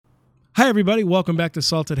Hi, everybody. Welcome back to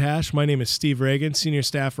Salted Hash. My name is Steve Reagan, Senior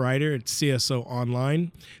Staff Writer at CSO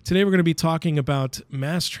Online. Today, we're going to be talking about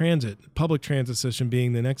mass transit, public transit system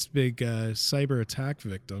being the next big cyber attack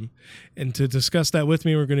victim. And to discuss that with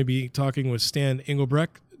me, we're going to be talking with Stan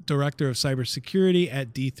Engelbrecht, Director of Cybersecurity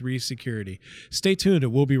at D3 Security. Stay tuned,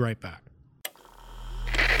 and we'll be right back.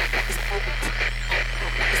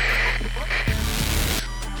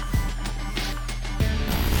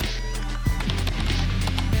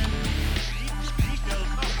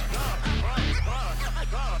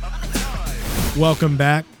 Welcome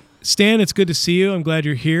back. Stan, it's good to see you. I'm glad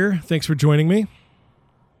you're here. Thanks for joining me.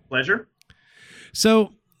 Pleasure.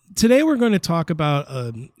 So today we're going to talk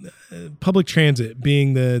about public transit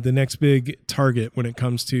being the next big target when it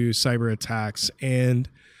comes to cyber attacks. And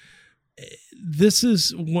this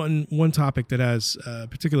is one topic that has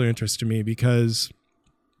particular interest to me because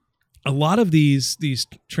a lot of these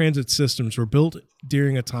transit systems were built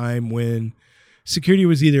during a time when security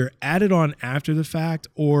was either added on after the fact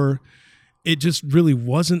or it just really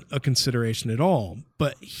wasn't a consideration at all.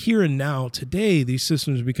 But here and now, today, these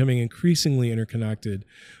systems are becoming increasingly interconnected.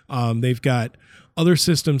 They've got other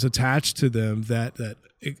systems attached to them that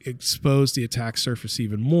expose the attack surface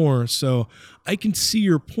even more. So I can see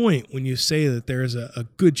your point when you say that there's a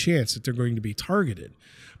good chance that they're going to be targeted.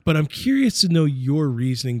 But I'm curious to know your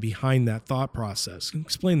reasoning behind that thought process.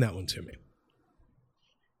 Explain that one to me.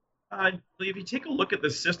 If you take a look at the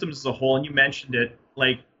systems as a whole, and you mentioned it,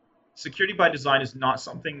 like security by design is not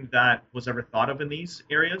something that was ever thought of in these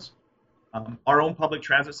areas. Our own public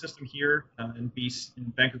transit system here in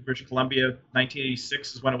Vancouver, British Columbia,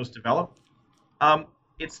 1986 is when it was developed.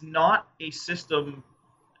 It's not a system.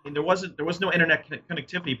 I mean, there was no internet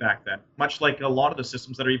connectivity back then, much like a lot of the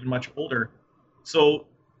systems that are even much older. So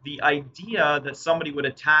the idea that somebody would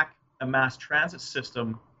attack a mass transit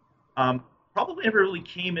system probably never really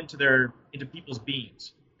came into people's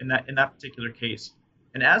beings in that particular case.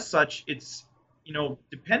 And as such, it's,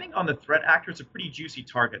 depending on the threat actor, it's a pretty juicy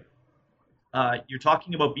target. You're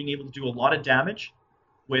talking about being able to do a lot of damage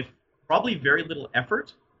with probably very little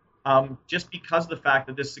effort, just because of the fact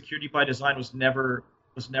that this security by design was never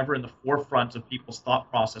in the forefront of people's thought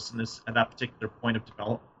process at that particular point of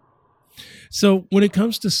development. So when it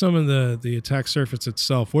comes to some of the attack surface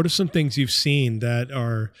itself, what are some things you've seen that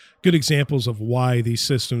are good examples of why these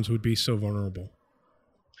systems would be so vulnerable?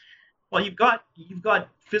 Well, you've got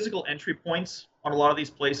physical entry points on a lot of these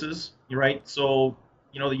places, right? So,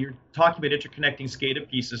 you're talking about interconnecting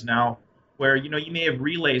SCADA pieces now, where you may have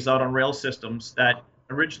relays out on rail systems that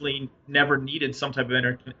originally never needed some type of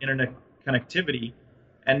internet connectivity,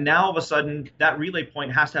 and now all of a sudden that relay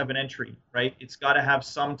point has to have an entry, right? It's got to have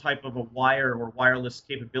some type of a wire or wireless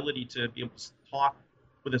capability to be able to talk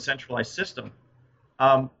with a centralized system.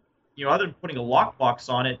 Other than putting a lockbox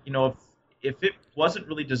on it, if it wasn't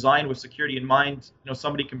really designed with security in mind,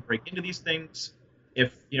 somebody can break into these things.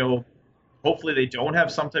 If, hopefully they don't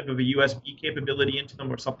have some type of a USB capability into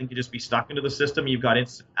them or something could just be stuck into the system, you've got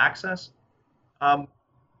instant access.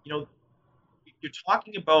 You're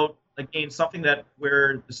talking about, again, something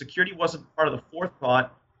where the security wasn't part of the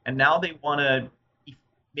forethought, and now they want to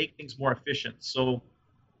make things more efficient. So,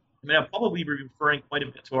 I'll probably be referring quite a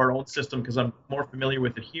bit to our own system because I'm more familiar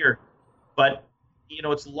with it here. But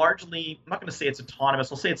it's largely, I'm not going to say it's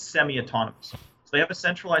autonomous, I'll say it's semi-autonomous. So they have a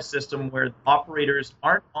centralized system where operators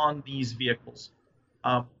aren't on these vehicles,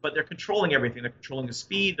 but they're controlling everything. They're controlling the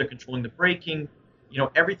speed, they're controlling the braking,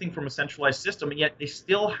 everything from a centralized system, and yet they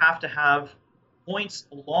still have to have points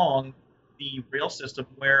along the rail system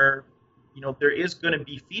where, there is going to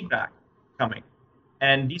be feedback coming.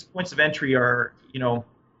 And these points of entry are,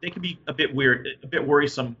 they can be a bit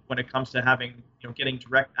worrisome when it comes to having, getting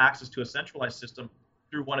direct access to a centralized system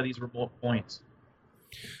through one of these remote points.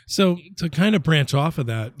 So to kind of branch off of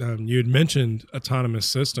that, you had mentioned autonomous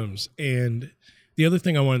systems, and the other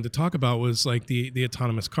thing I wanted to talk about was like the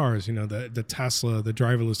autonomous cars. The Tesla, the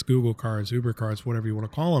driverless Google cars, Uber cars, whatever you want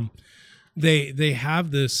to call them. They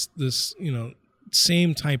have this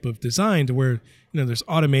same type of design to where there's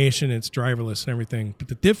automation, it's driverless and everything. But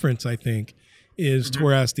the difference, I think, is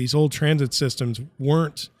whereas these old transit systems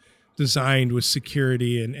weren't designed with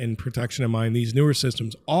security and protection in mind, these newer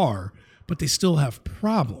systems are, but they still have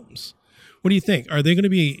problems. What do you think? Are they going to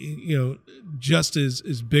be, just as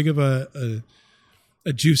big of a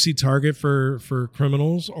juicy target for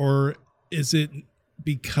criminals, or is it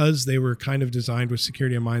because they were kind of designed with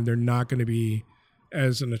security in mind, they're not going to be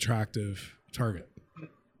as an attractive target?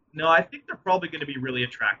 No, I think they're probably going to be really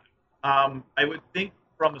attractive. I would think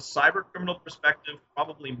from a cyber criminal perspective,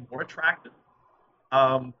 probably more attractive.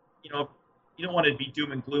 you don't want to be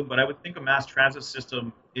doom and gloom, but I would think a mass transit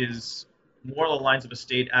system is more along the lines of a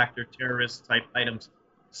state actor, terrorist type items.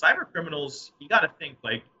 Cyber criminals, you got to think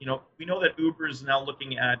like, we know that Uber is now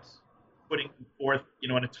looking at putting forth,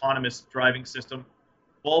 an autonomous driving system.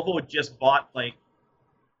 Volvo just bought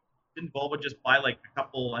didn't Volvo just buy like a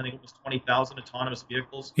couple, I think it was 20,000 autonomous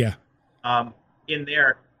vehicles? Yeah. In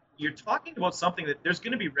there, you're talking about something that there's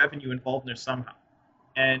going to be revenue involved in there somehow.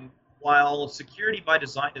 And while security by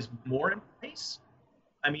design is more in place,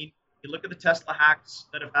 I mean, you look at the Tesla hacks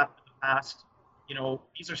that have happened in the past,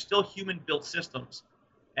 these are still human-built systems.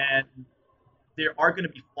 And there are going to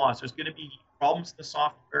be flaws. There's going to be problems in the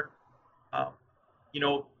software. I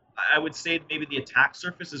would say maybe the attack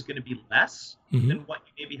surface is going to be less than what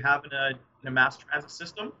you maybe have in a mass transit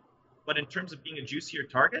system. But in terms of being a juicier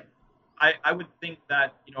target, I would think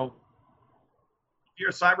that, if you're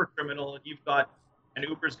a cyber criminal and and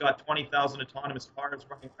Uber's got 20,000 autonomous cars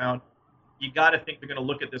running around, you got to think they're going to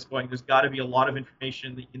look at this going, there's got to be a lot of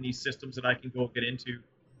information in these systems that I can go get into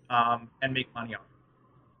and make money on.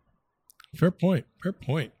 Fair point.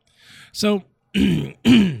 So,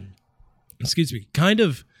 excuse me, kind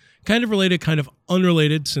of related, kind of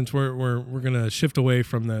unrelated, since we're going to shift away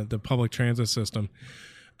from the public transit system.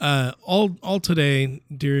 All today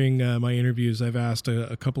during my interviews, I've asked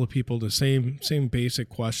a couple of people the same basic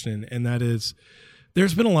question, and that is,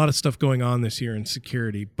 there's been a lot of stuff going on this year in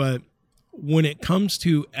security, but when it comes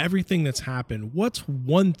to everything that's happened, what's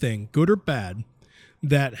one thing, good or bad,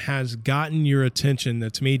 that has gotten your attention,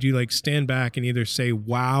 that's made you like stand back and either say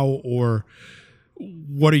wow or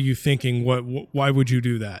what are you thinking? Why would you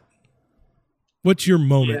do that? What's your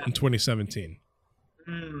moment in 2017?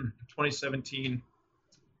 2017.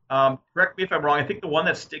 Correct me if I'm wrong. I think the one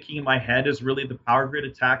that's sticking in my head is really the power grid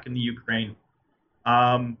attack in the Ukraine.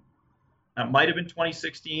 That might have been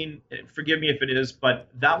 2016. Forgive me if it is, but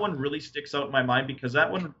that one really sticks out in my mind because that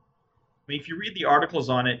one, I mean, if you read the articles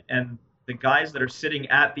on it and the guys that are sitting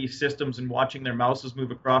at these systems and watching their mouses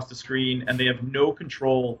move across the screen and they have no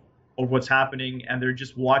control over what's happening and they're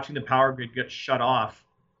just watching the power grid get shut off,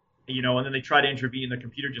 and then they try to intervene, the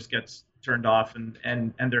computer just gets turned off and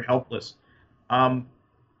they're helpless.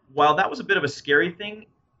 While that was a bit of a scary thing,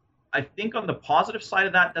 I think on the positive side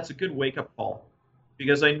of that, that's a good wake-up call.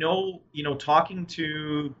 Because I know, talking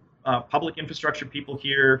to public infrastructure people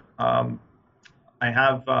here, I've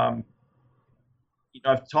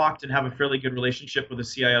talked and have a fairly good relationship with the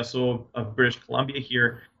CISO of British Columbia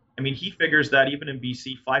here. I mean, he figures that even in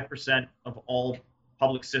BC, 5% of all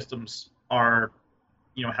public systems are,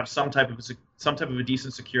 have some type of a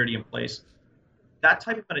decent security in place. That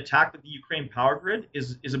type of an attack with the Ukraine power grid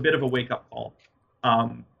is a bit of a wake-up call.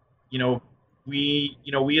 We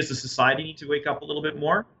as a society need to wake up a little bit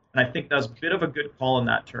more, and I think that's a bit of a good call in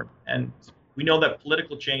that term. And we know that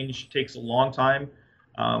political change takes a long time.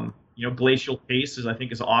 Glacial pace is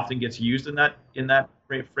often gets used in that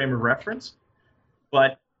frame of reference.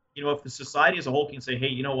 But if the society as a whole can say, hey,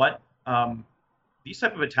 you know what, these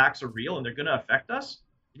type of attacks are real and they're going to affect us,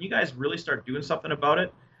 can you guys really start doing something about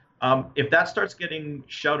it? If that starts getting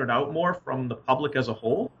shouted out more from the public as a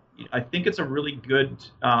whole, I think it's a really good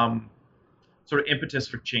sort of impetus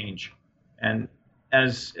for change. And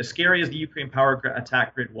as scary as the Ukraine power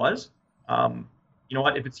attack grid was,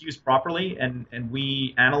 if it's used properly and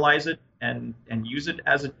we analyze it and use it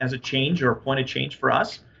as a change or a point of change for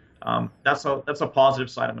us, that's a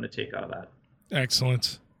positive side I'm going to take out of that.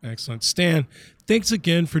 Excellent. Stan, thanks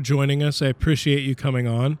again for joining us. I appreciate you coming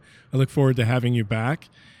on. I look forward to having you back.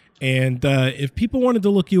 And if people wanted to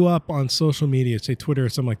look you up on social media, say Twitter or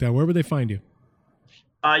something like that, where would they find you?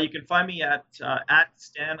 You can find me at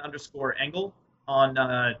Stan_Engel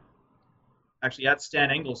on actually at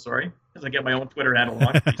Stan Engel, sorry, because I get my own Twitter handle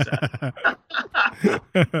wrong.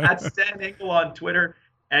 At Stan Engel on Twitter,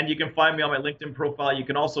 and you can find me on my LinkedIn profile. You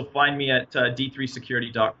can also find me at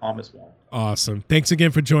d3security.com as well. Awesome. Thanks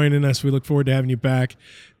again for joining us. We look forward to having you back.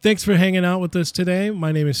 Thanks for hanging out with us today.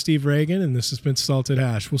 My name is Steve Reagan, and this has been Salted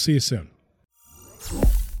Hash. We'll see you soon.